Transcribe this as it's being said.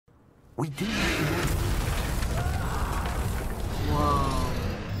We did it. Whoa.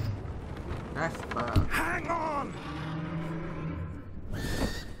 That's bad. Hang on!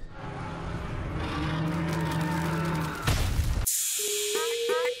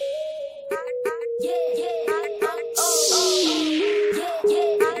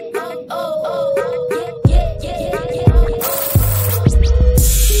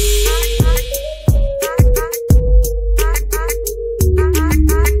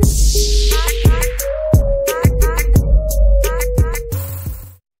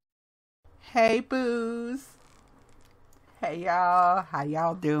 Hey boos. Hey y'all, how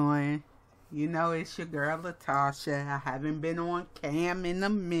y'all doing? You know it's your girl Latasha. I haven't been on cam in a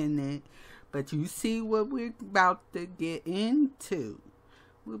minute, but you see what we're about to get into.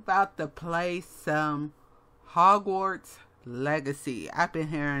 We're about to play some Hogwarts Legacy. I've been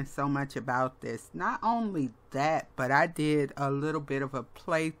hearing so much about this. Not only that, but I did a little bit of a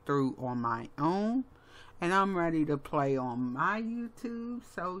playthrough on my own. And I'm ready to play on my YouTube.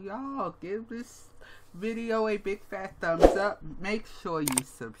 So y'all give this video a big fat thumbs up. Make sure you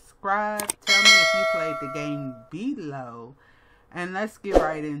subscribe. Tell me if you played the game below. And let's get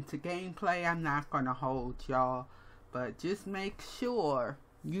right into gameplay. I'm not going to hold y'all. But just make sure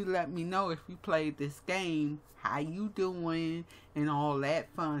you let me know if you played this game. How you doing. And all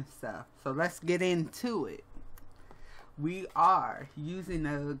that fun stuff. So let's get into it. We are using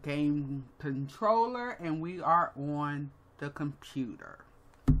a game controller and we are on the computer.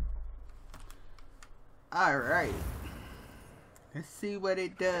 Alright. Let's see what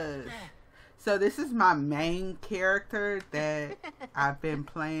it does. So this is my main character that I've been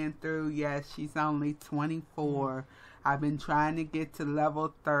playing through. Yes, she's only 24. I've been trying to get to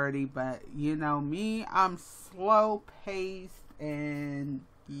level 30, but you know me, I'm slow paced and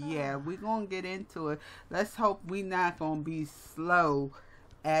yeah, we're going to get into it. Let's hope we're not going to be slow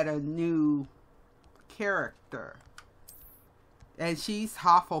at a new character. And she's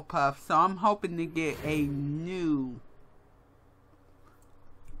Hufflepuff, so I'm hoping to get a new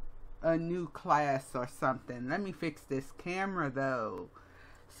class or something. Let me fix this camera though,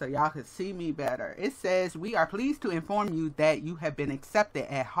 so y'all can see me better. It says, we are pleased to inform you that you have been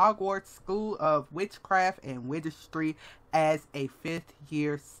accepted at Hogwarts School of Witchcraft and Wizardry as a 5th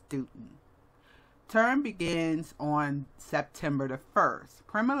year student. Term begins on September the 1st.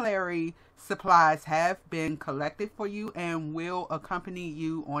 Preliminary supplies have been collected for you and will accompany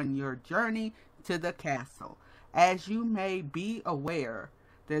you on your journey to the castle. As you may be aware,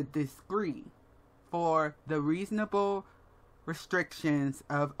 the degree for the reasonable restrictions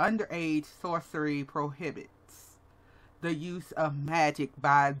of underage sorcery prohibits the use of magic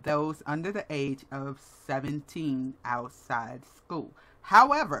by those under the age of 17 outside school.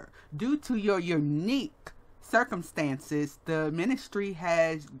 However, due to your unique circumstances, the ministry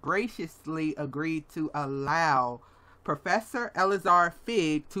has graciously agreed to allow Professor Elazar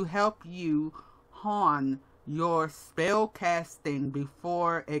Fig to help you hone your spell casting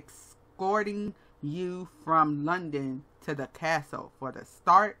before escorting you from London to the castle for the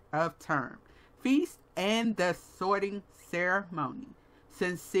start of term, feast, and the sorting ceremony.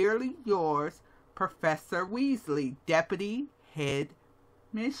 Sincerely yours, Professor Weasley, Deputy Head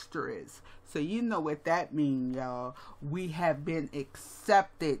Mistress. So you know what that means, y'all. We have been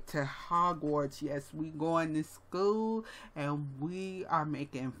accepted to Hogwarts. Yes, we going to school and we are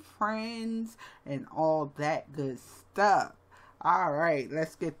making friends and all that good stuff. Alright,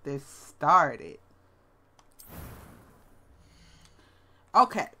 let's get this started.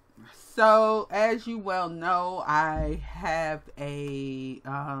 Okay, so as you well know, I have a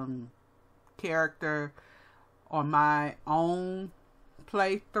character on my own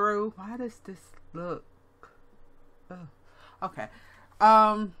playthrough. Why does this look? Okay.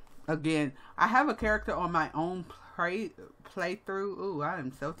 Again, I have a character on my own playthrough. Ooh, I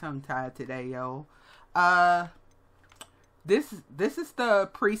am so tongue tied today, yo. This is the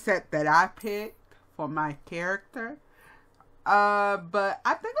preset that I picked for my character. But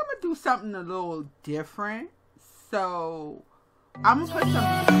I think I'm gonna do something a little different. So I'm gonna put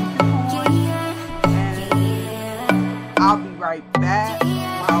some music on and I'll be right back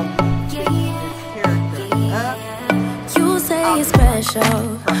while we get this character up. You say it's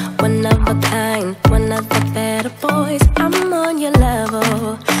special, one of a kind, one of the better boys. I'm on your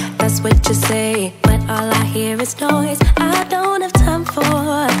level, that's what you say, but all I hear is noise. I don't have time for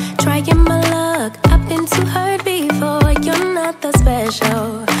trying my luck. I've been too hurt before. You're not that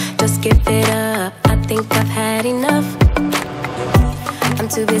special, just give it up. I think I've had enough. I'm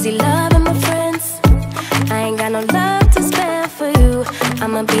too busy loving my friends. I ain't got no love to spare for you.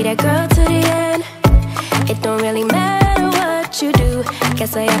 I'ma be that girl to the end. It don't really matter what you do.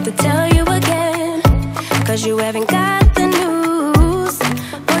 Guess I have to tell you again, 'cause you haven't got the news.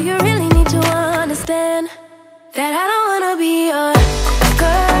 Boy, you really need to understand that I don't wanna be your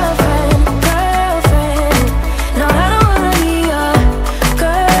girlfriend, girlfriend. No, I don't wanna be your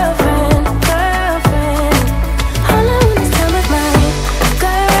girlfriend, girlfriend. All I want is time with my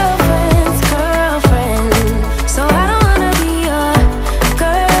girlfriend's girlfriend. So I don't wanna be your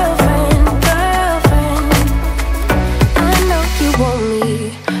girlfriend, girlfriend. I know you want me,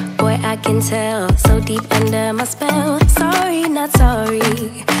 boy, I can tell. So deep under my spell. Sorry, not sorry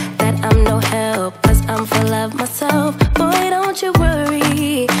that I'm no help, 'cause I'm full of myself. Boy, don't you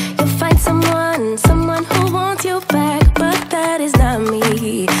worry, you'll find someone who wants you back, but that is not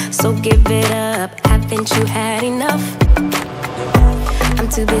me. So give it up, haven't you had enough? I'm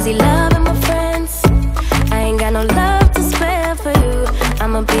too busy loving my friends, I ain't got no love to spare for you.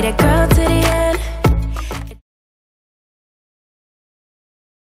 I'ma be that girl to the end.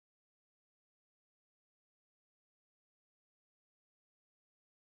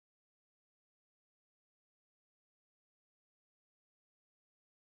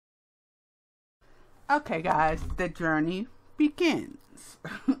 Okay, guys, the journey begins.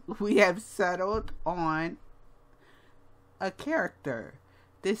 We have settled on a character.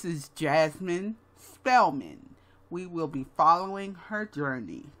 This is Jasmine Spellman. We will be following her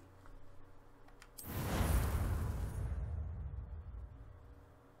journey.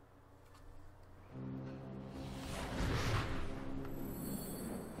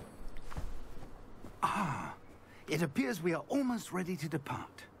 It appears we are almost ready to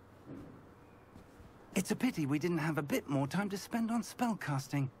depart. It's a pity we didn't have a bit more time to spend on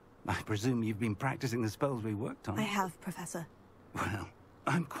spellcasting. I presume you've been practicing the spells we worked on. I have, Professor. Well,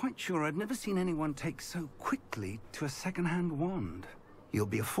 I'm quite sure I've never seen anyone take so quickly to a second-hand wand. You'll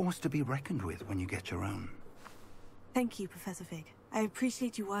be a force to be reckoned with when you get your own. Thank you, Professor Fig. I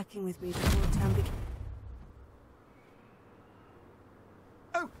appreciate you working with me before the term begins.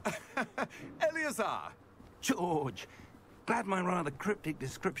 Oh, Eleazar! George! Glad my rather cryptic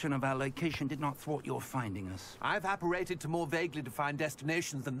description of our location did not thwart your finding us. I've apparated to more vaguely defined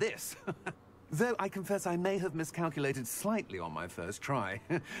destinations than this. Though I confess I may have miscalculated slightly on my first try.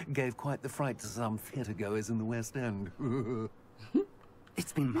 Gave quite the fright to some theatre-goers in the West End.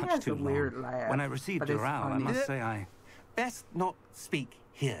 It's been much too long. Weird laugh, when I received your owl, I must say I... Best not speak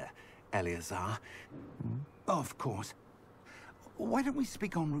here, Eleazar. Of course. Why don't we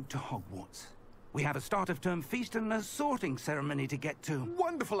speak en route to Hogwarts? We have a start-of-term feast and a sorting ceremony to get to.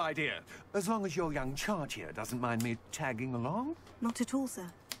 Wonderful idea. As long as your young charge here doesn't mind me tagging along. Not at all, sir.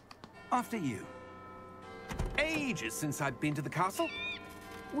 After you. Ages since I've been to the castle.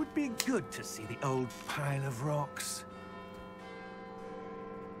 Would be good to see the old pile of rocks.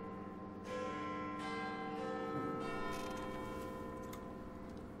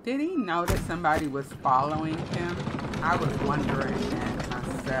 Did he notice somebody was following him? I was wondering that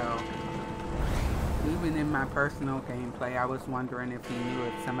myself. Even in my personal gameplay, I was wondering if he knew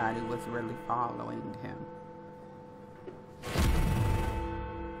if somebody was really following him.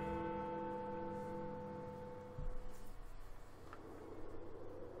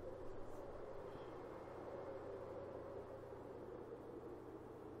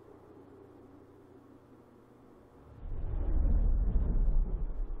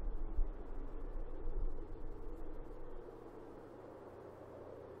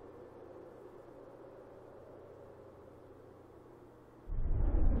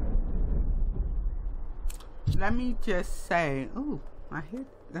 Let me just say, ooh, I hit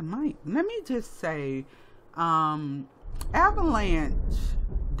the mic. Let me just say, Avalanche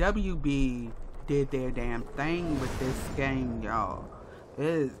WB did their damn thing with this game, y'all.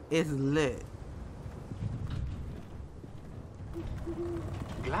 It's lit.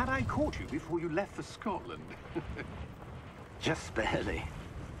 Glad I caught you before you left for Scotland. Just barely.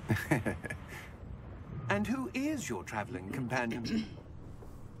 And who is your traveling companion?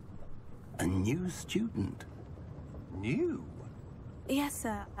 A new student. New? Yes,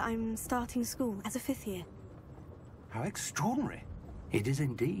 sir. I'm starting school as a 5th year. How extraordinary. It is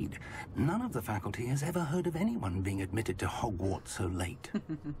indeed. None of the faculty has ever heard of anyone being admitted to Hogwarts so late.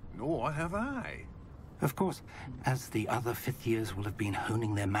 Nor have I. Of course, as the other 5th years will have been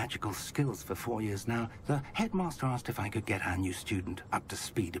honing their magical skills for 4 years now, the headmaster asked if I could get our new student up to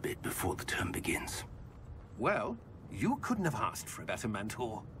speed a bit before the term begins. Well, you couldn't have asked for a better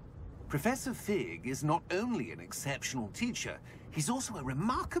mentor. Professor Fig is not only an exceptional teacher, he's also a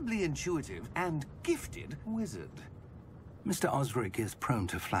remarkably intuitive and gifted wizard. Mr. Osric is prone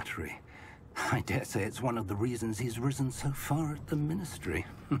to flattery. I dare say it's one of the reasons he's risen so far at the ministry.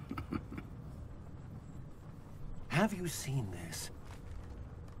 Have you seen this?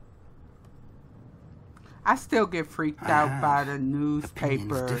 I still get freaked out by the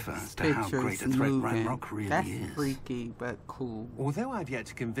newspaper differ as to how pictures great a threat moving. Ranrock really That's is. freaky, but cool. Although I've yet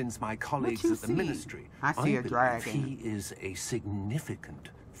to convince my colleagues you at the see? Ministry, I see a believe dragon. he is a significant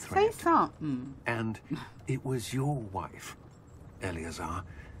Say threat. something. And it was your wife, Eleazar,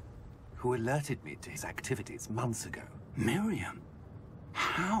 who alerted me to his activities months ago. Miriam?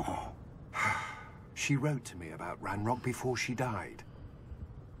 How? She wrote to me about Ranrock before she died,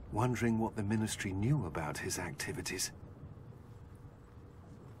 wondering what the Ministry knew about his activities.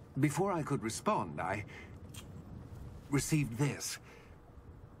 Before I could respond, I received this.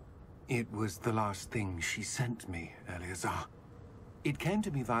 It was the last thing she sent me, Eleazar. It came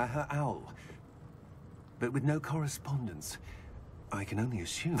to me via her owl, but with no correspondence. I can only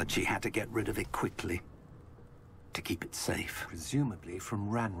assume That she had to get rid of it quickly. To keep it safe. presumably from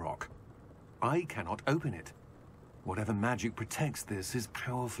Ranrock. I cannot open it. Whatever magic protects this is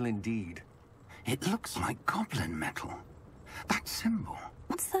powerful indeed. It looks like goblin metal. That symbol.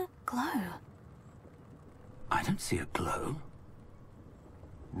 What's that glow? I don't see a glow.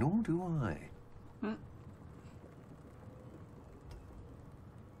 Nor do I.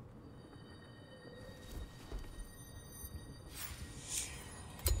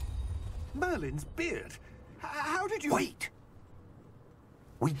 Merlin's beard. How did you... Wait!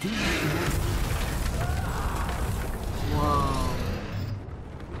 We do. Whoa.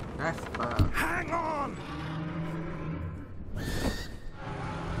 That's bug. Hang on!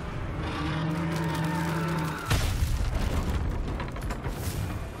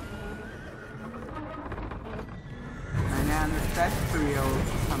 And now the Sceptre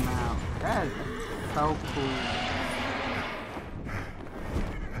come out. That is so cool.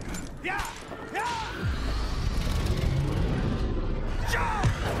 Yeah! Yeah! Jump!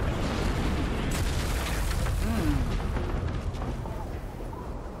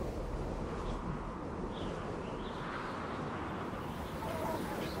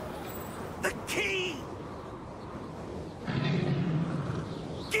 The key!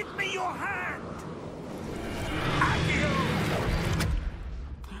 Give me your hand! Accio!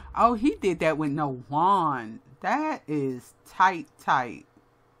 Oh, he did that with no wand. That is tight.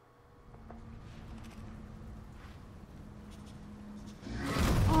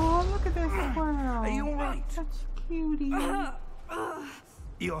 Oh, look at this squirrel. Are you all right? Such cutie.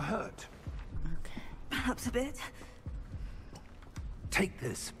 You're hurt. Perhaps a bit. Take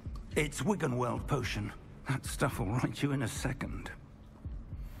this. It's Wiggenweld potion. That stuff will right you in a second.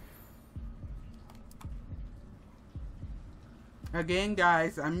 Again,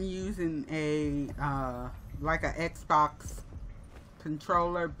 guys, I'm using a like a Xbox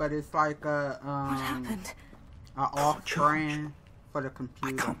controller, but it's like a What happened? off-brand for the I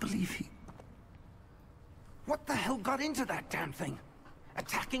computer. can't believe he... What the hell got into that damn thing?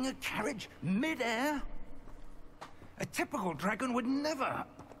 Attacking a carriage mid-air? A typical dragon would never...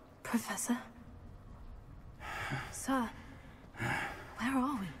 Professor? Sir, where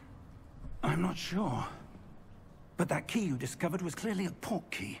are we? I'm not sure. But that key you discovered was clearly a port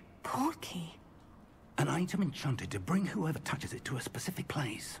key. Port key? An item enchanted to bring whoever touches it to a specific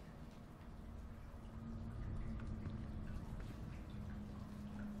place.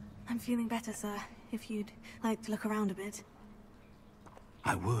 I'm feeling better, sir. If you'd like to look around a bit.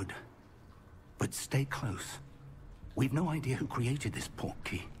 I would. But stay close. We've no idea who created this port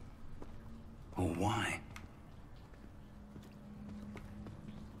key. Or why.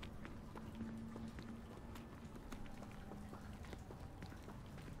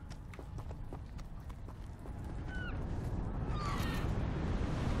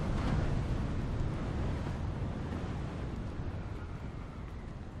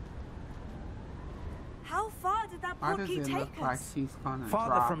 How far did that Why port does key it take look like us? she's gonna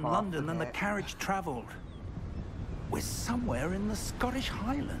Farther drop from off London of than the that? carriage traveled. We're somewhere in the Scottish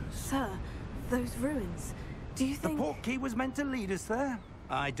Highlands. Sir, those ruins. Do you The think... port key was meant to lead us there?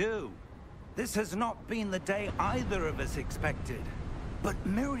 I do. This has not been the day either of us expected. But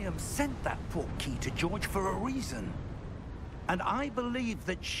Miriam sent that port key to George for a reason. And I believe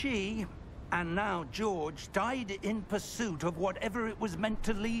that she, and now George, died in pursuit of whatever it was meant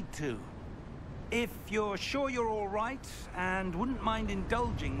to lead to. If you're sure you're all right, and wouldn't mind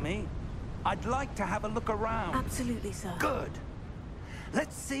indulging me, I'd like to have a look around. Absolutely, sir. Good.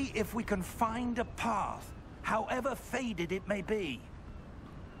 Let's see if we can find a path, however faded it may be.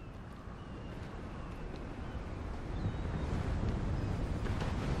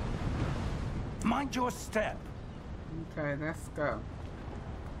 Mind your step. Okay, let's go.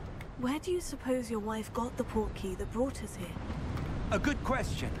 Where do you suppose your wife got the port key that brought us here? A good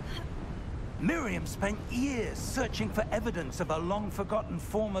question. Miriam spent years searching for evidence of a long-forgotten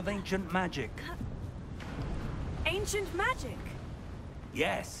form of ancient magic. ancient magic.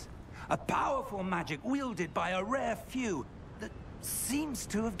 Yes, a powerful magic wielded by a rare few that seems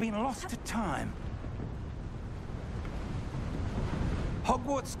to have been lost to time.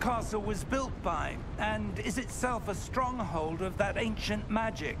 Hogwarts Castle was built by, and is itself a stronghold of that ancient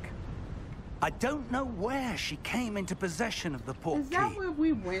magic. I don't know where she came into possession of the portkey. Is that where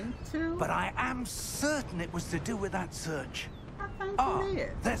we went to? But I am certain it was to do with that search. I think it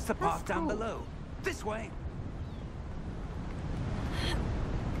is. There's the path That's down cool. below. This way.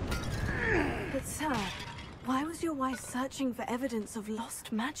 But sir, why was your wife searching for evidence of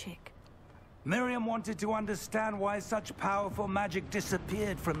lost magic? Miriam wanted to understand why such powerful magic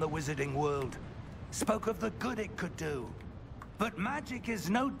disappeared from the wizarding world. Spoke of the good it could do. But magic is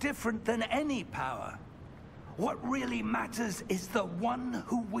no different than any power. What really matters is the one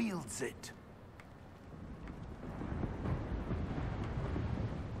who wields it.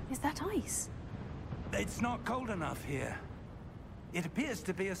 Is that ice? It's not cold enough here. It appears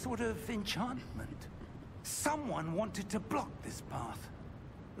to be a sort of enchantment. Someone wanted to block this path.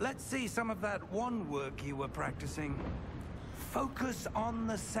 Let's see some of that wand work you were practicing. Focus on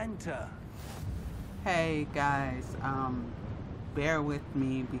the center. Hey guys, bear with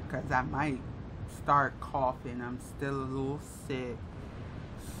me because I might start coughing. I'm still a little sick.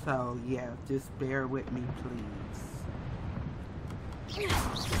 So yeah, just bear with me please.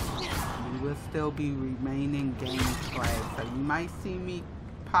 We will still be remaining gameplay, so you might see me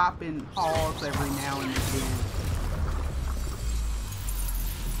popping halls every now and again.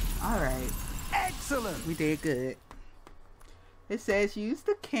 Alright. Excellent! We did good. It says use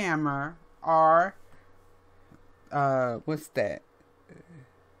the camera or what's that?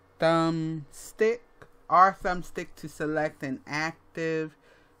 Thumbstick to select an active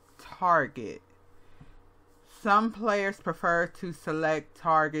target. Some players prefer to select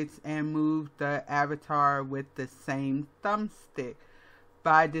targets and move the avatar with the same thumbstick.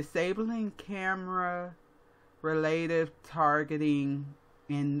 By disabling camera relative targeting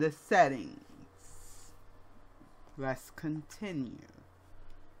in the settings. Let's continue.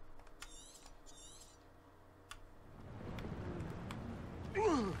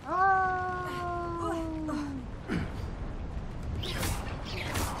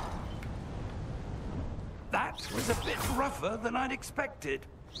 That was a bit rougher than I'd expected.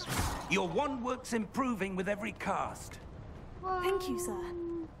 Your wand work's improving with every cast. Thank you, sir.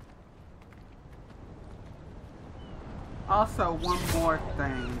 Also, one more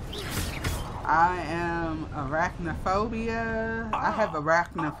thing. I am arachnophobia. I have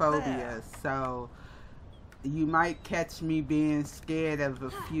arachnophobia, so you might catch me being scared of a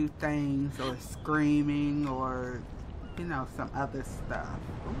few things or screaming or, you know, some other stuff.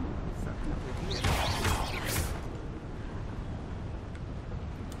 Ooh, something over here.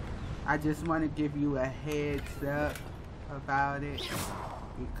 I just want to give you a heads up about it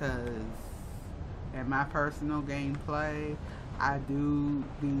because in my personal gameplay, I do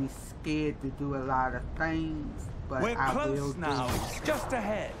be scared to do a lot of things, but We're I close will now. do It's just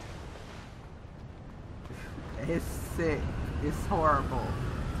ahead. It's sick. It's horrible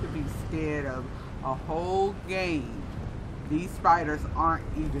to be scared of a whole game. These spiders aren't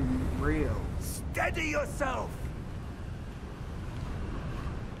even real. Steady yourself.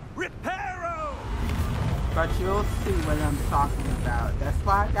 Reparo! But you'll see what I'm talking about. That's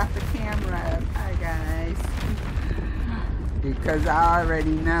why I got the camera up. Hi guys. Because I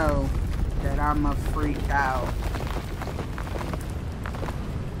already know that I'm a freak out.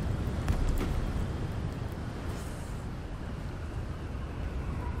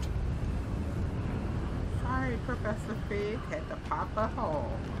 Sorry, Professor Fig, had to pop a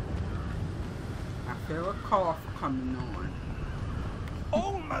hole. I feel a cough coming on.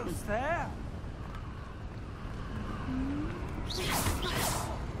 Almost there.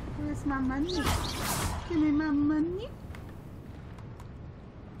 Where's my money? Give me my money.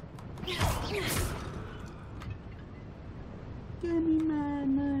 Give me my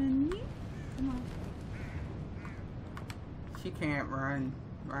money. Come on. She can't run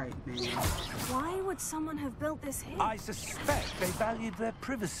right now. Why would someone have built this here? I suspect they valued their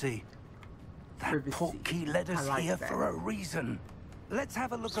privacy. That Privacy. portkey led us I like here that. for a reason. Let's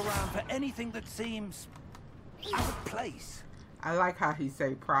have a look around for anything that seems out of place. I like how he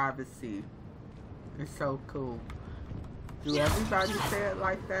say privacy. It's so cool. Do everybody say it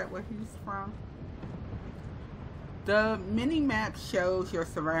like that where he's from? The mini-map shows your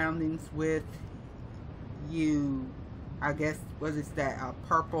surroundings with you, I guess, what is that, a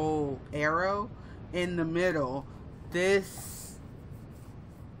purple arrow in the middle. This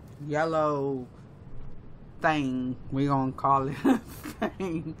yellow thing, we're gonna call it a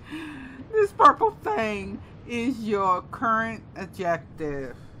thing. This purple thing is your current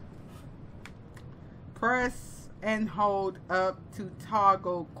objective? Press and hold up to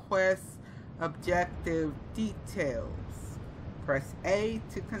toggle quest objective details. Press A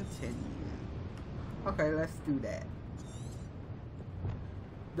to continue. Okay, let's do that.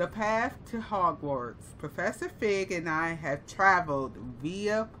 The path to Hogwarts. Professor Fig and I have traveled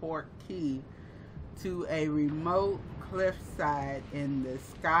via Portkey to a remote cliffside in the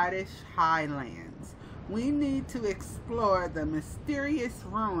Scottish Highlands. We need to explore the mysterious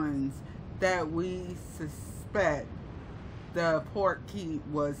ruins that we suspect the Portkey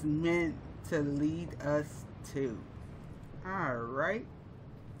was meant to lead us to. Alright.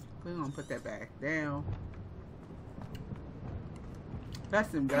 We're gonna put that back down.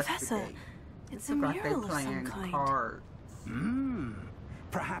 Let's investigate. Professor, it's a like mural they of some playing kind. cards.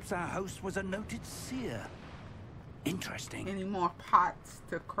 Perhaps our host was a noted seer. Interesting. Any more pots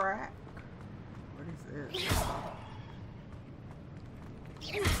to crack? What is this?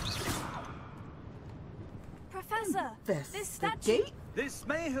 Professor, this statue. Investigate? This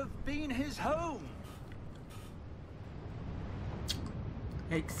may have been his home.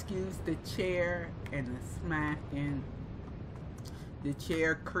 Excuse the chair and the smacking. The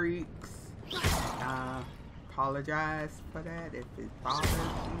chair creaks. Apologize for that if it bothers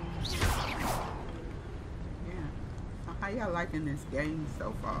you. Yeah. So how y'all liking this game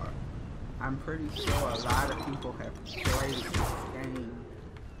so far? I'm pretty sure a lot of people have played this game.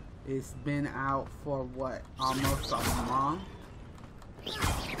 It's been out for what? Almost a month?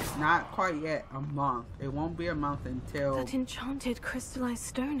 Not quite yet a month. It won't be a month until... That enchanted crystallized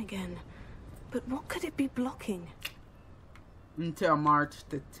stone again. But what could it be blocking? Until March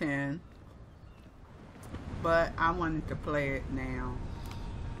the 10th. But I wanted to play it now.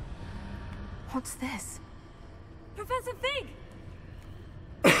 What's this? Professor Fig!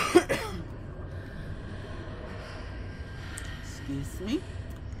 Excuse me.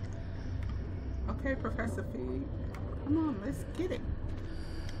 Okay, Professor Fig. Come on, let's get it.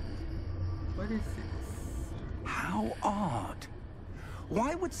 What is this? How odd.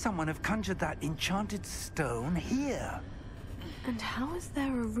 Why would someone have conjured that enchanted stone here? And how is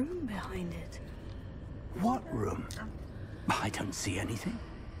there a room behind it? What room? I don't see anything.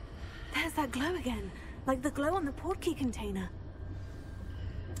 There's that glow again, like the glow on the portkey container.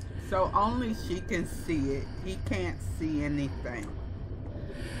 So only she can see it. He can't see anything.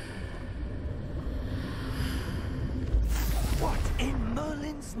 What in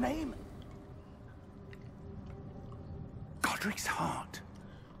Merlin's name? Godric's heart.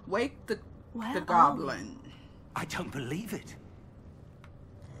 Wake the Where are goblin. I don't believe it.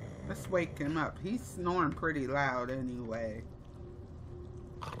 Let's wake him up. He's snoring pretty loud anyway.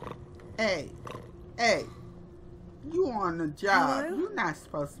 Hey, hey, you on the job. Hello? You're not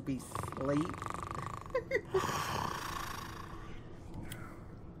supposed to be asleep.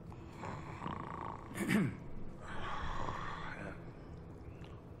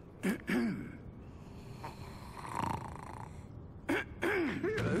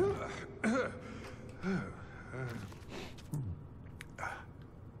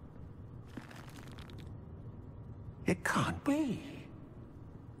 It can't be.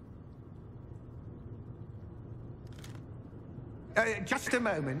 Just a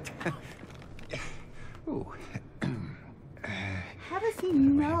moment. Ooh. How does he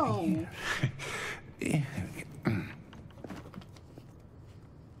know?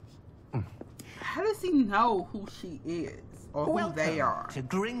 How does he know who she is or who they are? To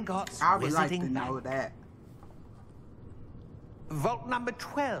Gringotts I would like to Wizarding know Bank. that. Vault number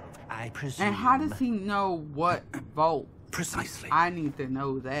 12, I presume. And how does he know what vault? Precisely. I need to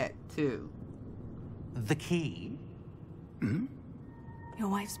know that too. The key? Hmm? Your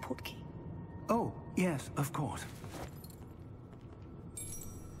wife's portkey. Oh, yes, of course.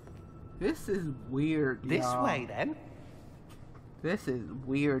 This is weird, This y'all. way, then. This is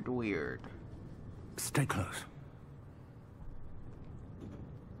weird. Stay close.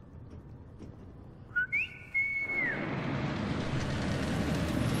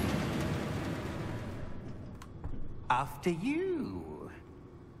 After you.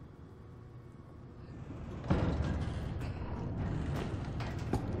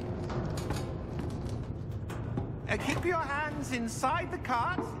 Keep your hands inside the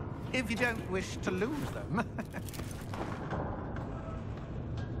cart if you don't wish to lose them.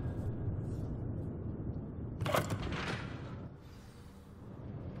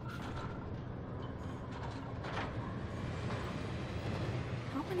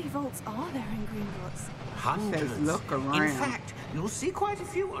 How many vaults are there in Gringotts? Hundreds. Says look around. In fact, you'll see quite a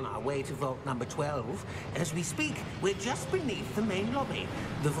few on our way to vault number 12. As we speak, we're just beneath the main lobby.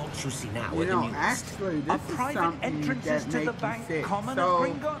 The vaults you see now You are the know, newest. actually, Are this is private something entrances that to the makes you bank sick. common So, at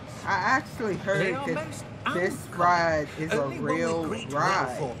Gringotts? I actually They heard are that most this uncommon. ride is Only a one real with great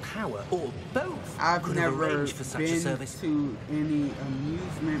ride. will for power, or both, I've could have never arranged for such a been service. to any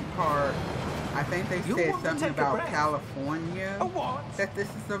amusement park. I think they You'll said want to something take a about breath. California. A what? That this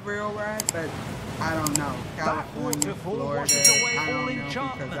is a real ride, but I don't know. California, waterfall Florida, washes away I all don't know because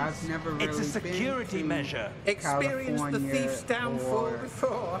enchantments. I've never really It's a security been to measure. Experienced the California thief's downfall or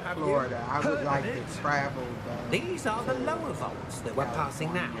before, have you? Florida. I would Heard like of it. to travel though. These are the lower vaults that we're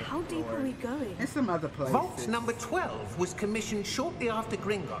passing now. How deep are we going? And some other places. Vault number 12 was commissioned shortly after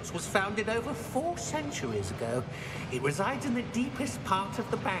Gringotts was founded over 4 centuries ago. It resides in the deepest part of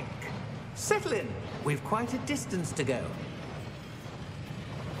the bank. Settle in. We've quite a distance to go.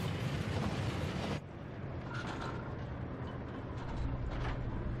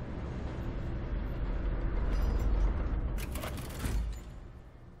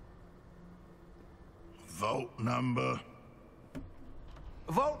 Vault number.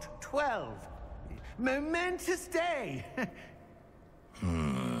 Vault 12. Momentous day.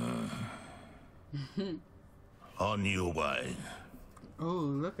 On your way. Oh,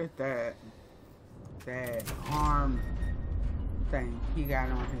 look at that. That arm thing he got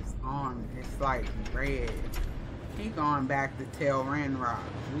on his arm. It's like red. He going back to tell Renrock.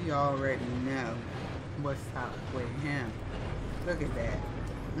 We already know what's up with him. Look at that.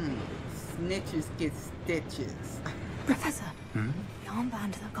 Snitches get stitches. Professor, the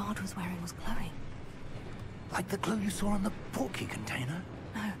armband that guard was wearing was glowing. Like the glow you saw on the portkey container?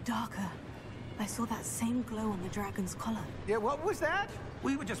 No, darker. I saw that same glow on the dragon's collar. Yeah, what was that?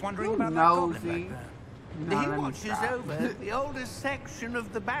 We were just wondering You about that goblin nosy. back there. No, He let me watches stop. over the oldest section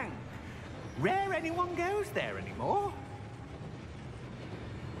of the bank. Rare anyone goes there anymore.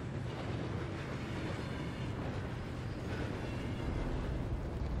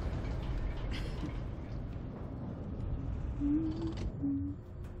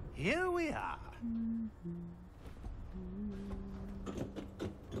 Here we are.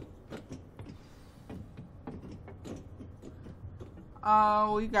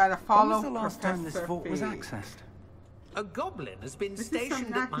 Oh, we gotta When follow was the last time this Professor vault was Fig. accessed? A goblin has been This is stationed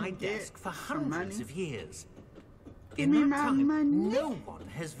something I at my can get desk for for hundreds money. of years. Give In me that my time, money. no one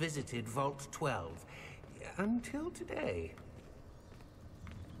has visited Vault 12 until today.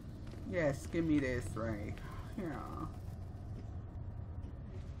 Yes, give me this right. Yeah.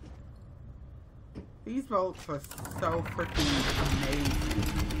 These votes are so freaking amazing.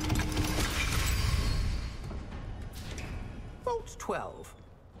 Vault 12.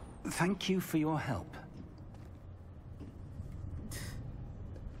 Thank you for your help.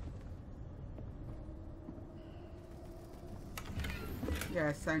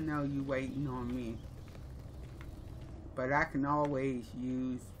 Yes, I know you waiting on me. But I can always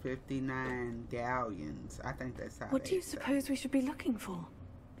use 59 galleons. I think that's how What they do you say. suppose we should be looking for?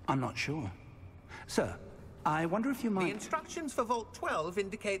 I'm not sure. Sir, I wonder if you The might... instructions for Vault 12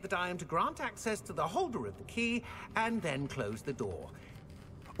 indicate that I am to grant access to the holder of the key and then close the door.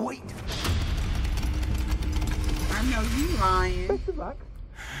 Wait! I know you lying.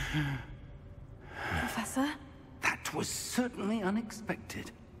 Professor? That was certainly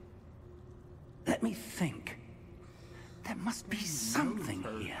unexpected. Let me think. There must be something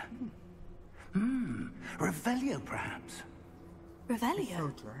here. Revelio, perhaps. Revelio? So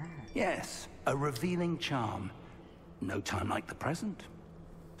dry. Yes, a revealing charm. No time like the present.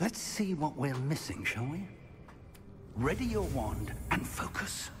 Let's see what we're missing, shall we? Ready your wand and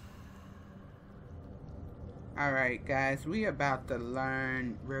focus. Alright guys, we about to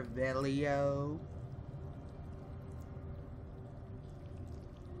learn Revelio.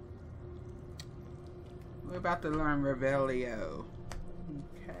 We're about to learn Revelio.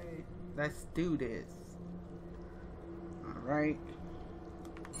 Okay, let's do this. Alright.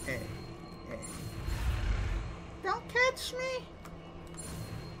 Hey, hey. Don't catch me!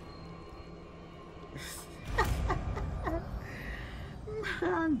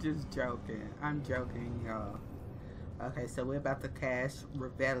 I'm just joking. I'm joking, y'all. Okay, so we're about to cast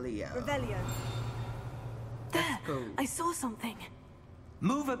Revelio. Revelio. There! Cool. I saw something.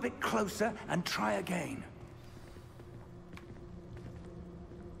 Move a bit closer and try again.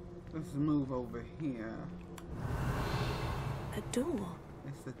 Let's move over here. A door.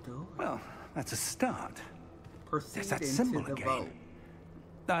 That's the door. Well, that's a start. Proceed There's that into symbol the again. vote.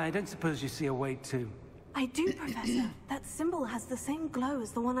 I don't suppose you see a way to... I do, Professor. That symbol has the same glow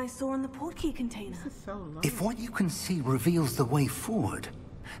as the one I saw on the portkey container. This is so low. If what you can see reveals the way forward,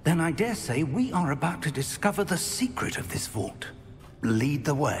 then I dare say we are about to discover the secret of this vault. Lead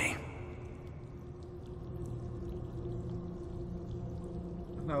the way.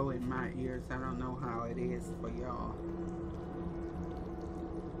 Low in my ears, I don't know how it is for y'all.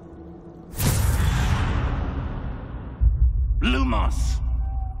 Lumos!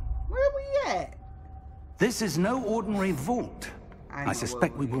 Where we at? This is no ordinary vault. I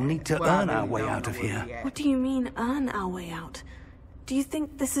suspect we will need to Well, earn I our really way don't out know of where here. we at. What do you mean, earn our way out? Do you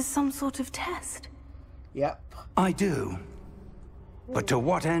think this is some sort of test? Yep. I do. But to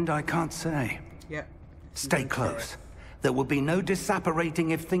what end, I can't say. Yep. Stay close. There will be no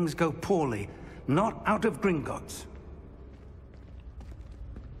disapparating if things go poorly. Not out of Gringotts.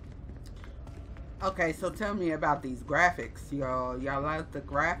 Okay, so tell me about these graphics, y'all. Y'all like the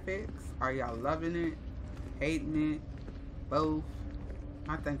graphics? Are y'all loving it? Hating it? Both?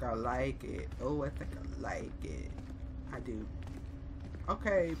 I think I like it. Oh, I think I like it. I do.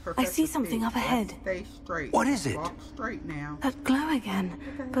 Okay, Professor I see something Fig, up ahead. let's stay straight. What is it? Walk straight now. That glow again,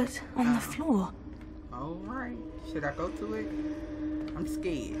 but on the floor. Alright. Should I go to it? I'm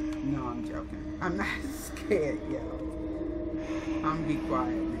scared. No, I'm joking. I'm not scared, yo. I'm be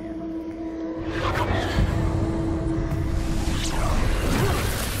quiet now.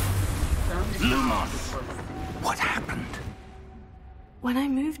 Lumos! What happened? When I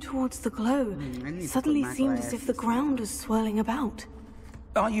moved towards the glow, I need to it suddenly put my seemed as if the glasses ground was swirling about.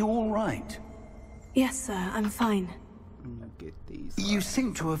 Are you all right? Yes, sir, I'm fine. I'm gonna get these. You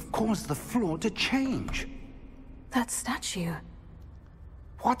seem to have caused the floor to change. That statue.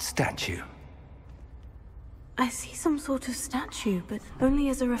 What statue? I see some sort of statue, but only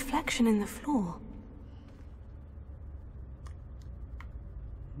as a reflection in the floor.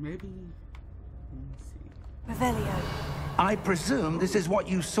 Maybe. Let me see. Revelio. I presume this is what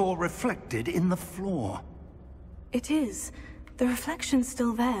you saw reflected in the floor. It is. The reflection's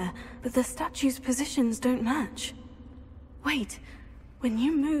still there, but the statue's positions don't match. Wait. When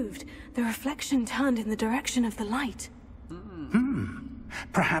you moved, the reflection turned in the direction of the light.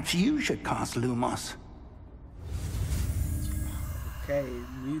 Perhaps you should cast Lumos. Okay,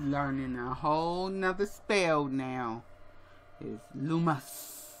 you learning a whole nother spell now. It's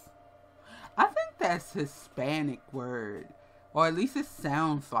Lumos. I think that's Hispanic word. Or at least it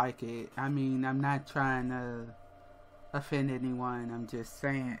sounds like it. I mean, I'm not trying to offend anyone. I'm just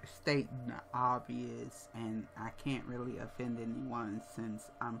stating the obvious. And I can't really offend anyone since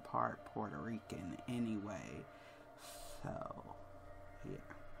I'm part Puerto Rican anyway. So, yeah.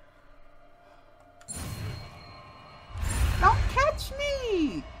 Don't catch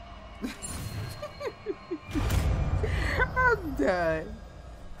me! I'm done.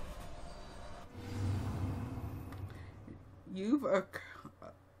 You've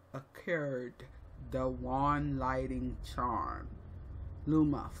occurred the wand lighting charm,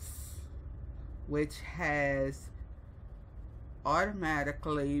 Lumos, which has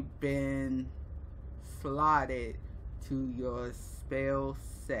automatically been slotted to your spell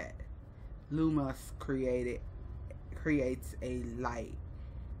set. Lumos creates a light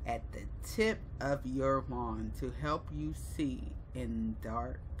at the tip of your wand to help you see in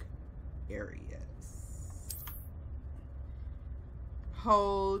dark areas.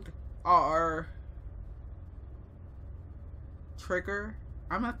 Hold R trigger.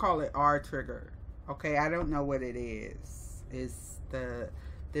 I'm gonna call it R trigger. Okay, I don't know what it is. It's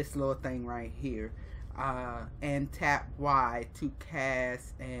this little thing right here. And tap Y to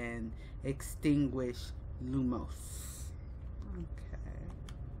cast and extinguish Lumos. Okay.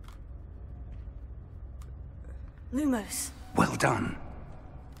 Lumos. Well done.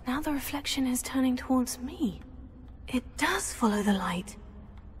 Now the reflection is turning towards me. It does follow the light.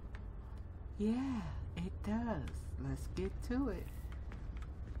 Yeah, it does. Let's get to it.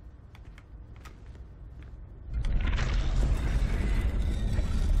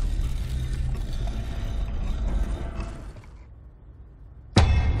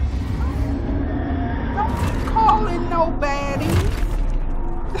 Don't be calling no baddies.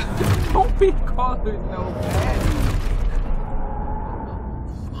 Don't be calling no baddies.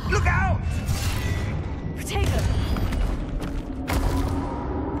 Look out! Potato.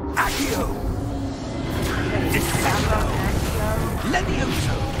 Accio! Descendo!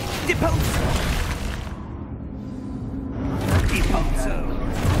 Levioso! Deposo! Deposo!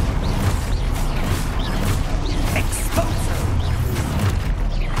 Exposo!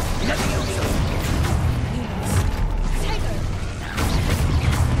 Levioso! Potato.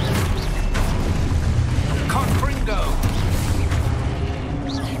 Confringo!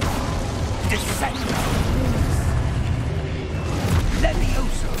 Descendo!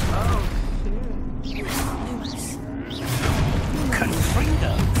 Levioso! Lumos.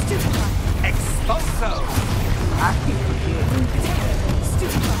 Confringo! Expulso! I keep forgetting,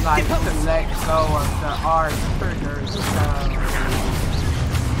 like, to let go of the R triggers, so...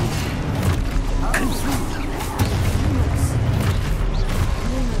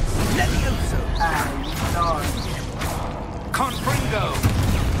 Levioso! Sorry. Confringo!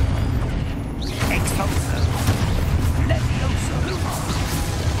 Expulso! Levioso!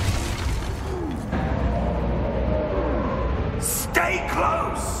 Stay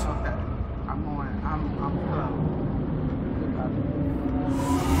close! Okay, I'm close.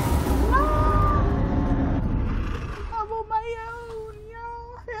 I'm on my own,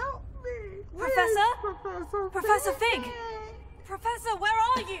 y'all. Help me. Professor? Professor? Professor Fig? Professor, where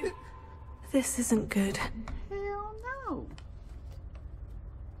are you? This isn't good. Hell no.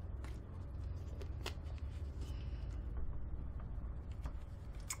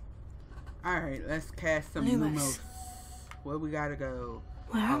 Alright, let's cast some Lumos. Where we gotta go?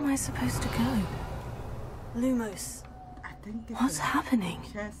 Where am I supposed to go? Lumos. I think it's What's happening?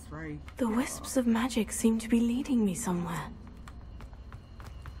 chest right. The wisps of magic seem to be leading me somewhere.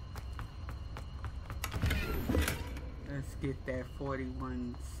 Let's get that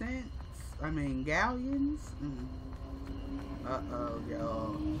 41 cents. I mean, galleons. Uh-oh,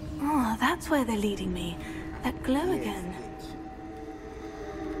 y'all. Oh, that's where they're leading me. That glow again.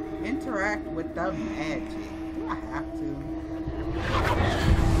 Interact with the magic. Do I have to?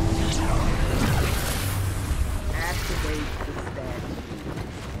 Activate the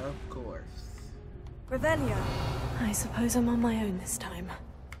statue. Of course. Revelio. I suppose I'm on my own this time.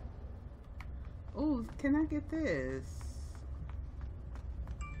 Ooh, can I get this?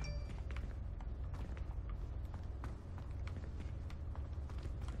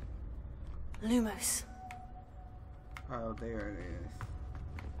 Lumos. Oh, there it is.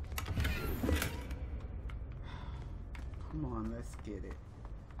 Come on, let's get it.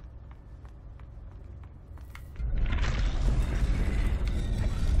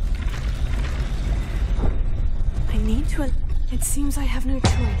 I need to... It seems I have no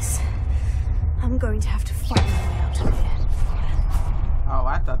choice. I'm going to have to fight my way out of here. Oh,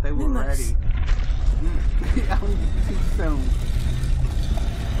 I thought they were Lumos. ready. Too soon.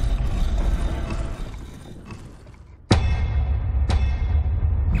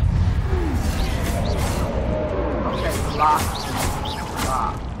 Okay, lock.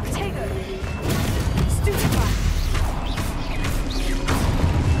 Potato. Stupefy.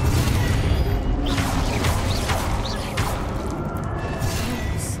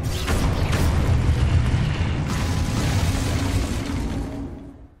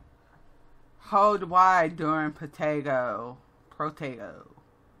 Hold wide during Protego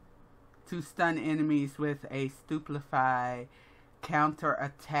to stun enemies with a stupefy counter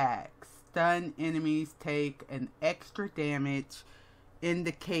attack. Stun enemies take an extra damage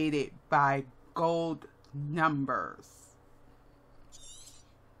indicated by gold numbers.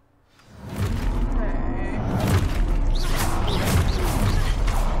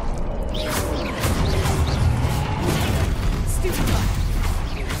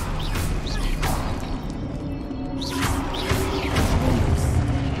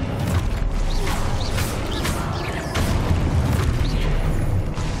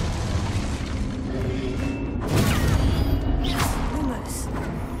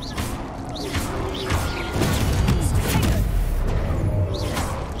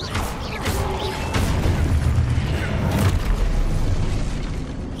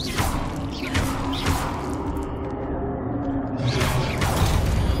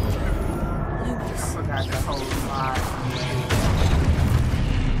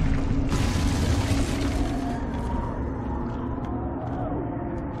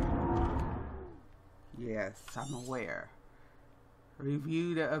 Yes, I'm aware.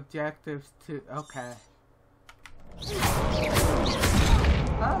 Review the objectives to... Okay.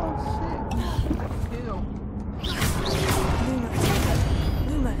 Oh, shit. Kill.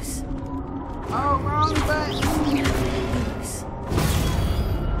 Lumos. Oh, wrong button. Lumos.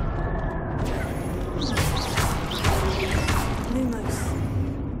 Lumos.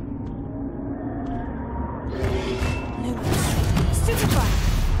 Lumos. Stupefy.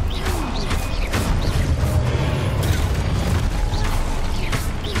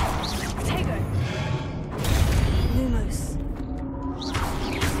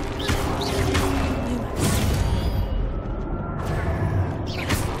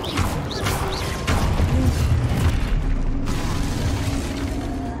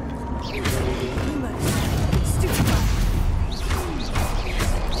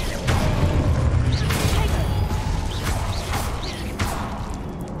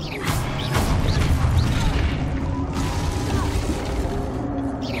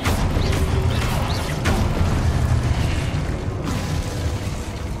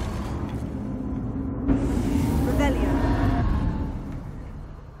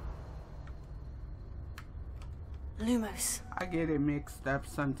 Lumos. I get it mixed up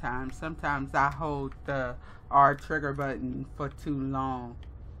sometimes. Sometimes I hold the R trigger button for too long.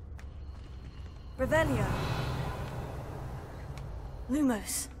 Revelio.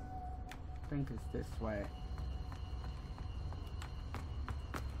 Lumos. I think it's this way.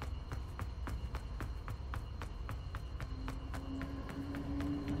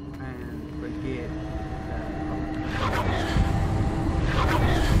 And forget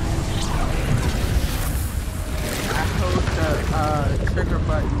I hold the trigger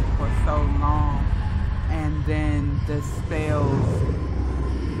button for so long, and then the spells,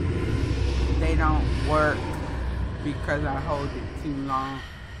 they don't work because I hold it too long,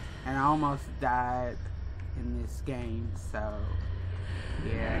 and I almost died in this game, so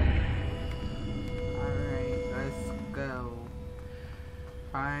yeah. Alright, let's go.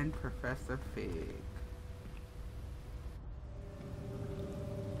 Find Professor Fig.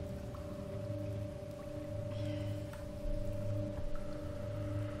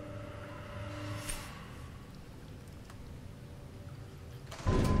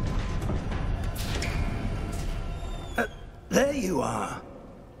 There you are.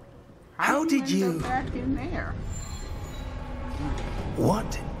 How do did end you... up back in there?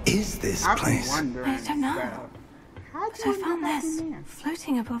 What is this I've been place? wondering I don't know. stuff. How'd But you I end found up back this in there?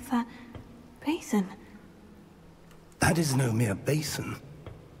 floating above that basin. That is no mere basin.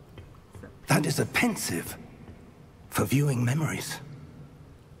 That is a pensive for viewing memories.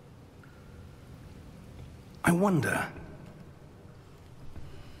 I wonder...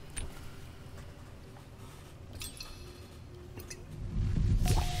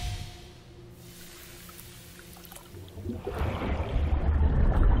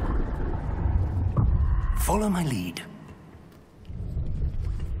 Follow my lead.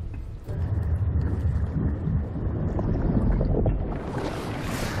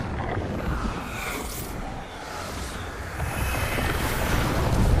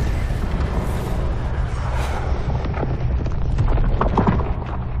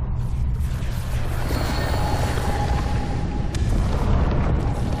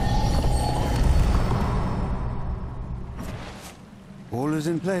 All is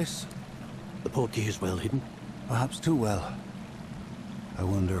in place. The portkey is well hidden. Perhaps too well. I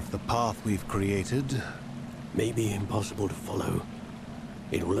wonder if the path we've created... May be impossible to follow.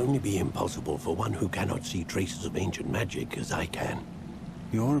 It will only be impossible for one who cannot see traces of ancient magic as I can.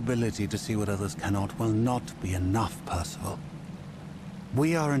 Your ability to see what others cannot will not be enough, Percival.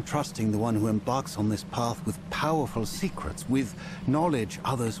 We are entrusting the one who embarks on this path with powerful secrets, with knowledge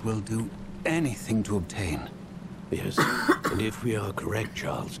others will do anything to obtain. Yes, and if we are correct,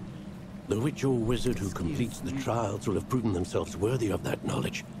 Charles, the witch or wizard who completes the trials will have proven themselves worthy of that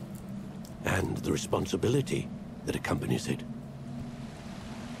knowledge, and the responsibility that accompanies it.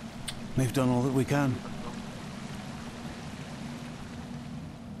 We've done all that we can.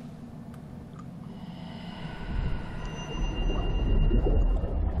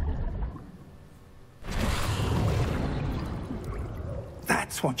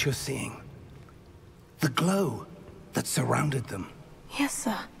 That's what you're seeing. The glow that surrounded them. Yes,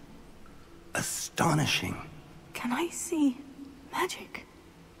 sir. Astonishing. Can I see magic?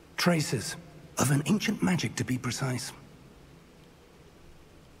 Traces of an ancient magic, to be precise.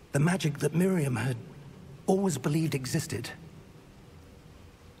 The magic that Miriam had always believed existed,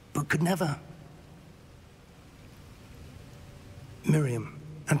 but could never. Miriam,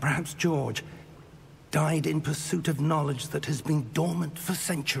 and perhaps George, died in pursuit of knowledge that has been dormant for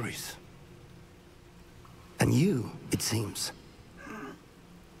centuries. And you, it seems,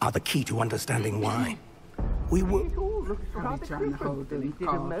 are the key to understanding why. We were... I'll be trying to hold them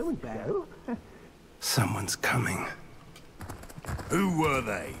calls back. Someone's coming. Who were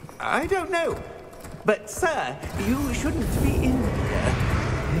they? I don't know. But, sir, you shouldn't be in here.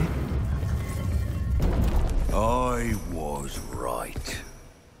 I was right.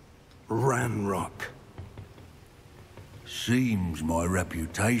 Ranrock. Seems my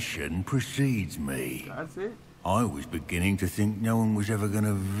reputation precedes me. That's it. I was beginning to think no one was ever going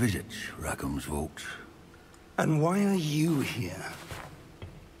to visit Rackham's Vault. And why are you here?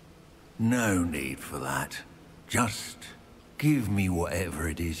 No need for that. Just give me whatever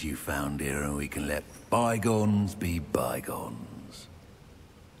it is you found here and we can let bygones be bygones.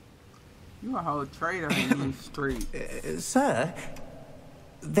 You a whole traitor in these streets. Sir,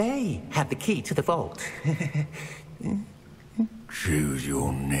 they have the key to the vault. Choose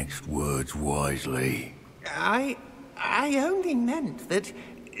your next words wisely. I only meant that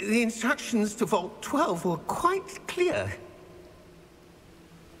the instructions to Vault 12 were quite clear.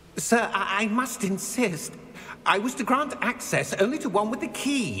 Sir, I must insist. I was to grant access only to one with the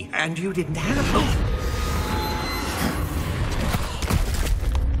key, and you didn't have it.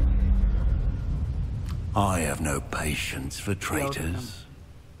 I have no patience for traitors.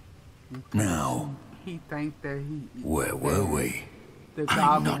 Now, he think that where were we? The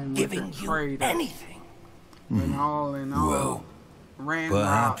I'm goblin not was giving a you traitor. anything. And all in all, Well, Ran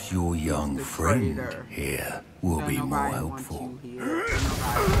perhaps Rock your is young the friend traitor. here will So be more nobody wants helpful. you here. Nobody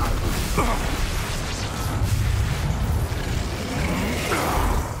wants you.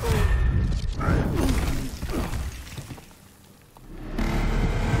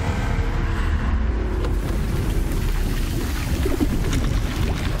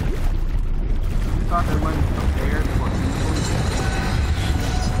 Thought they wasn't prepared for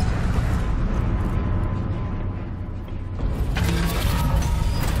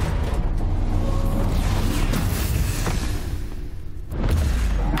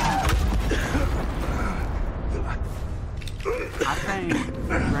I think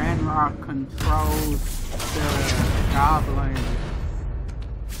Grand Rock controls the goblin,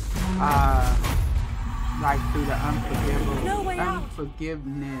 like through the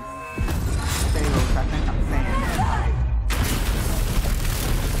unforgiveness sales. I think I'm saying that right.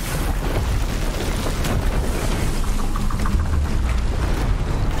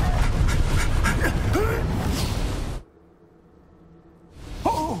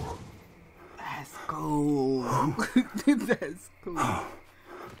 Oh! That's cool. That's cool.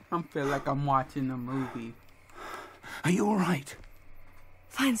 I feel like I'm watching a movie. Are you all right?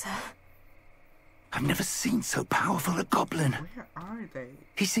 Fine, sir. I've never seen so powerful a goblin. Where are they?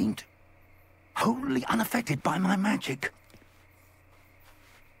 He seemed wholly unaffected by my magic.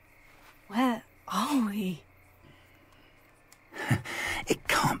 Where are we? It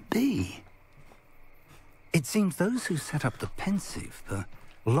can't be. It seems those who set up the pensive, the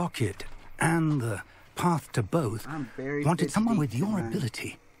locket, and the path to both I'm very wanted someone with your tonight.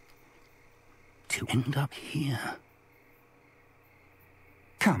 ability to end up here.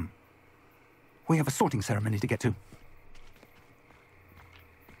 Come. We have a sorting ceremony to get to.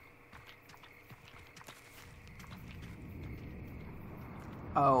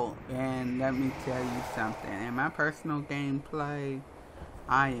 Oh, and let me tell you something. In my personal gameplay,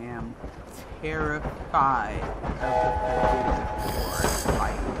 I am terrified of the forbidden forest.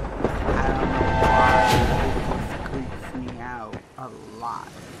 Like, I don't know why it just creeps me out a lot.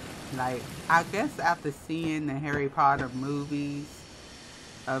 Like, I guess after seeing the Harry Potter movies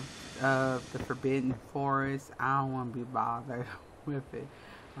of the Forbidden Forest, I don't want to be bothered with it.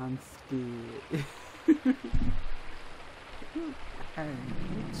 I'm scared.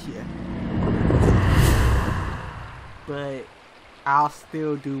 But I'll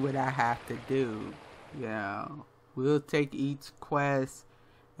still do what I have to do. You know, we'll take each quest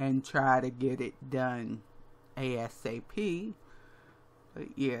and try to get it done ASAP. But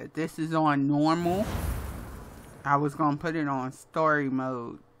yeah, this is on normal. I was gonna put it on story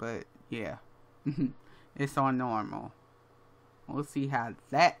mode, but yeah, it's on normal. We'll see how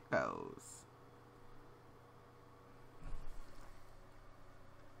that goes.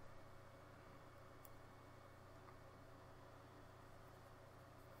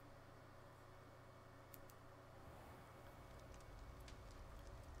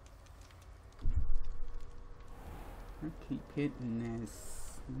 I keep hitting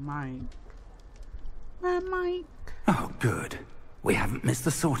this mic. My mic. Oh, good. We haven't missed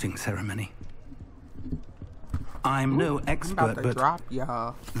the sorting ceremony. I'm no I'm expert, about to but drop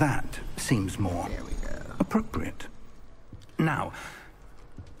y'all. that seems more There we go. appropriate. Now,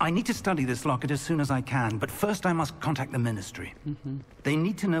 I need to study this locket as soon as I can, but first I must contact the Ministry. They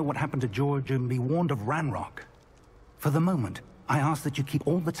need to know what happened to George and be warned of Ranrock. For the moment, I ask that you keep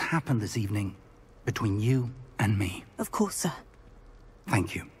all that's happened this evening between you and me. Of course, sir.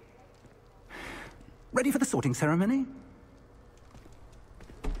 Thank you. Ready for the sorting ceremony?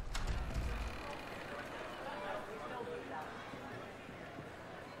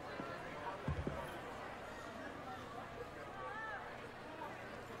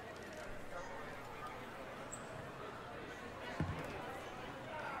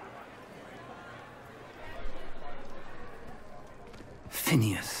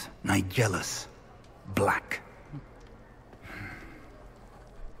 Phineas, Nigellus, Black.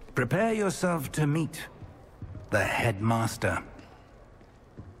 Prepare yourself to meet the headmaster.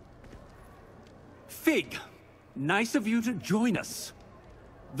 Fig, nice of you to join us.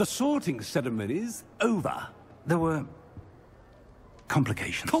 The sorting ceremony's over. There were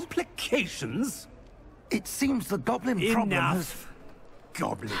complications. Complications? It seems the goblin problem has... Enough.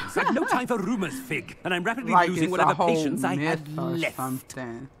 Goblins. I've no time for rumors, Fig, and I'm rapidly Like losing it's whatever a whole patience I myth had or left.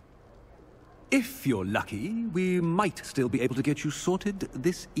 something. If you're lucky, we might still be able to get you sorted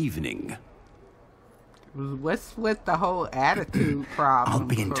this evening. What's with the whole attitude problem? I'll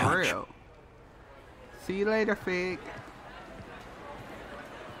be in for touch. real? See you later, Fig.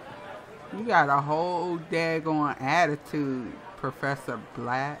 You got a whole daggone attitude, Professor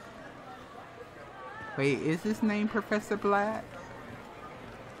Black. Wait, is his name Professor Black?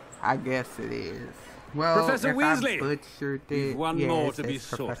 I guess it is. Well, Professor if Weasley, I butchered it, one yeah, more it to be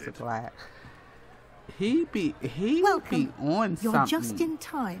says Professor sorted. Black. He be Welcome. on You're something. just in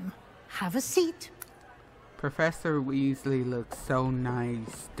time. Have a seat. Professor Weasley looks so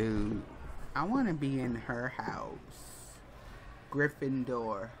nice, dude. I want to be in her house.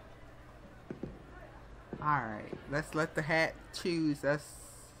 Gryffindor. Alright, let's let the hat choose us.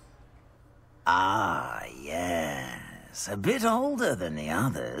 Ah, yes. A bit older than the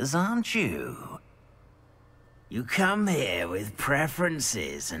others, aren't you? You come here with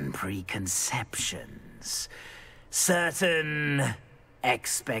preferences and preconceptions. Certain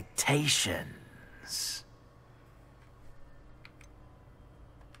expectations.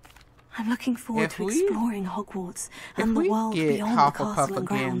 I'm looking forward to exploring Hogwarts and If the we world get beyond the castle Hufflepuff and again,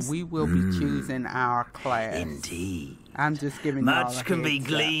 grounds. we will be choosing our class. Indeed. I'm just giving y'all a Much can be heads up.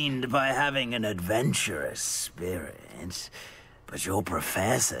 gleaned by having an adventurous spirit, but your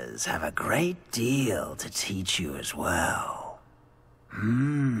professors have a great deal to teach you as well.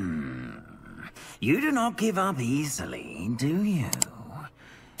 You do not give up easily, do you?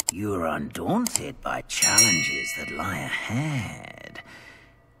 You are undaunted by challenges that lie ahead.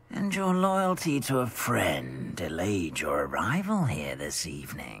 And your loyalty to a friend delayed your arrival here this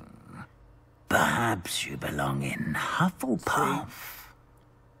evening. Perhaps you belong in Hufflepuff.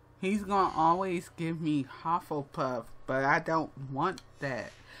 He's gonna always give me Hufflepuff, but I don't want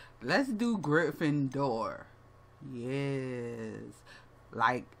that. Let's do Gryffindor. Yes.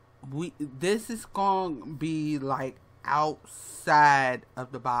 Like, this is gonna be like outside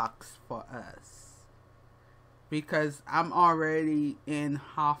of the box for us. Because I'm already in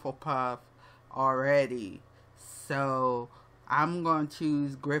Hufflepuff already. So I'm going to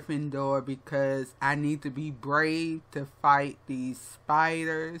choose Gryffindor because I need to be brave to fight these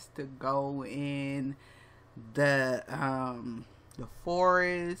spiders, to go in the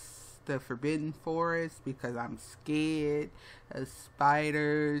forest, the Forbidden Forest, because I'm scared of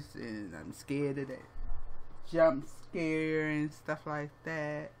spiders and I'm scared of that jump scare and stuff like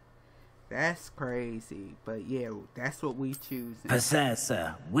that. That's crazy, but yeah, that's what we choose. Possess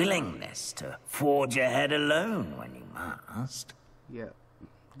a willingness to forge ahead alone when you must. Yep,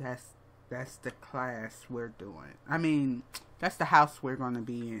 that's the class we're doing. I mean, that's the house we're gonna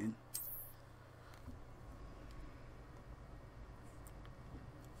be in.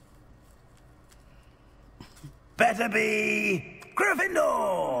 Better be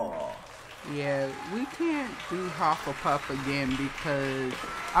Gryffindor! Yeah, we can't do Hufflepuff again because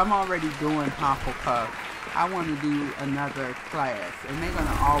I'm already doing Hufflepuff. I want to do another class, and they're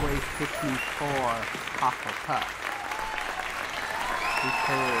gonna always pick me for Hufflepuff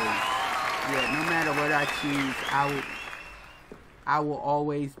because yeah, no matter what I choose, I will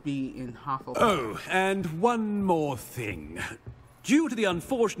always be in Hufflepuff. Oh, and one more thing. Due to the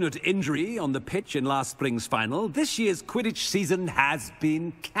unfortunate injury on the pitch in last spring's final, this year's Quidditch season has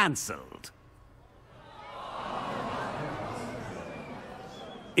been cancelled.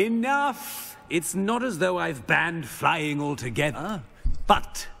 Enough! It's not as though I've banned flying altogether.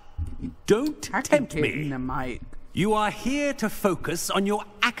 But don't tempt me. The mic. You are here to focus on your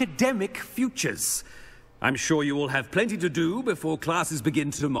academic futures. I'm sure you will have plenty to do before classes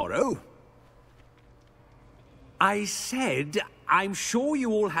begin tomorrow. I said, I'm sure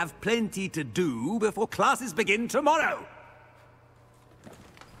you all have plenty to do before classes begin tomorrow.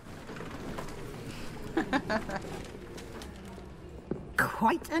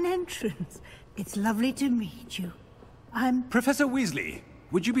 Quite an entrance. It's lovely to meet you. Professor Weasley,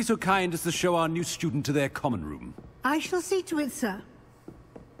 would you be so kind as to show our new student to their common room? I shall see to it, sir.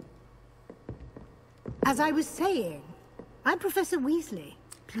 As I was saying, I'm Professor Weasley.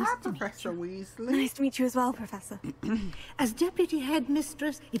 Pleased to meet you. Weasley. Nice to meet you as well, Professor. As Deputy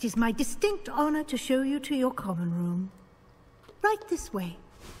Headmistress, it is my distinct honor to show you to your common room. Right this way.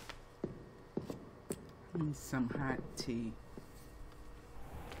 Need some hot tea.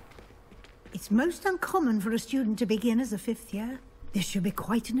 It's most uncommon for a student to begin as a fifth year. This should be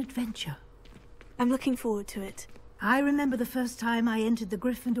quite an adventure. I'm looking forward to it. I remember the first time I entered the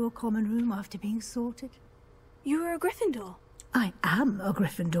Gryffindor common room after being sorted. You were a Gryffindor? I am a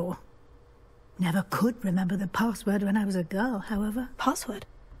Gryffindor. Never could remember the password when I was a girl, however. Password?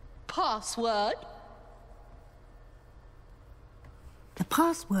 Password? The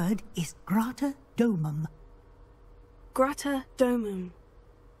password is Grata Domum. Grata Domum.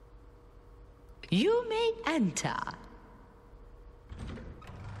 You may enter.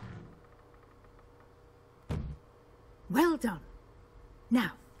 Well done.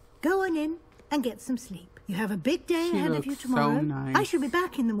 Now, go on in and get some sleep. You have a big day ahead of you tomorrow. So nice. I shall be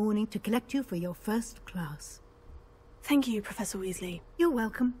back in the morning to collect you for your first class. Thank you, Professor Weasley. You're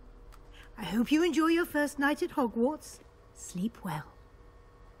welcome. I hope you enjoy your first night at Hogwarts. Sleep well.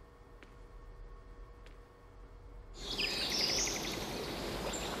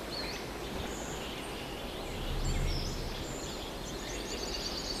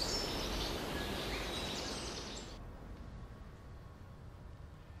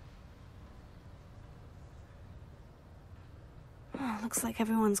 Oh, looks like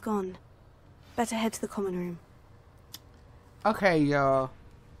everyone's gone. Better head to the common room. Okay, y'all.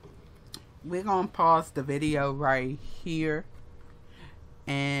 We're gonna pause the video right here.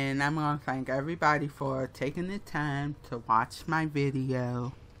 And I'm gonna thank everybody for taking the time to watch my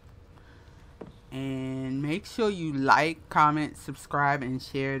video. And make sure you like, comment, subscribe, and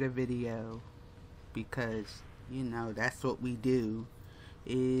share the video. Because, you know, that's what we do.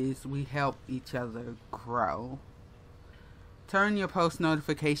 Is we help each other grow. Turn your post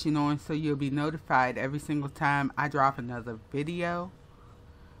notification on so you'll be notified every single time I drop another video.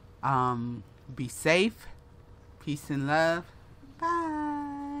 Be safe. Peace and love.